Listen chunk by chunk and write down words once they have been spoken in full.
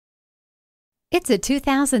It's a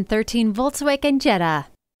 2013 Volkswagen Jetta.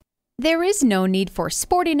 There is no need for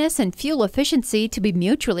sportiness and fuel efficiency to be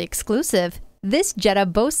mutually exclusive. This Jetta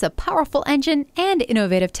boasts a powerful engine and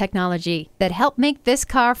innovative technology that help make this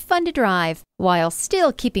car fun to drive while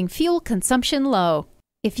still keeping fuel consumption low.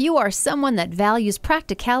 If you are someone that values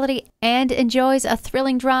practicality and enjoys a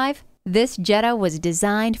thrilling drive, this Jetta was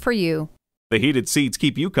designed for you. The heated seats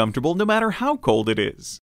keep you comfortable no matter how cold it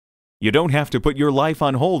is. You don't have to put your life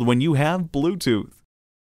on hold when you have Bluetooth.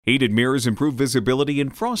 Heated mirrors improve visibility in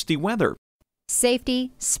frosty weather.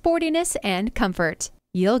 Safety, sportiness, and comfort.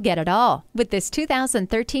 You'll get it all with this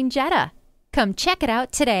 2013 Jetta. Come check it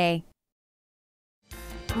out today.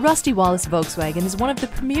 Wallis Volkswagen is one of the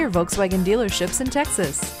premier Volkswagen dealerships in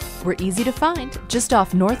Texas. We're easy to find just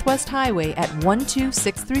off Northwest Highway at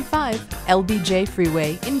 12635 LBJ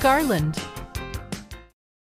Freeway in Garland.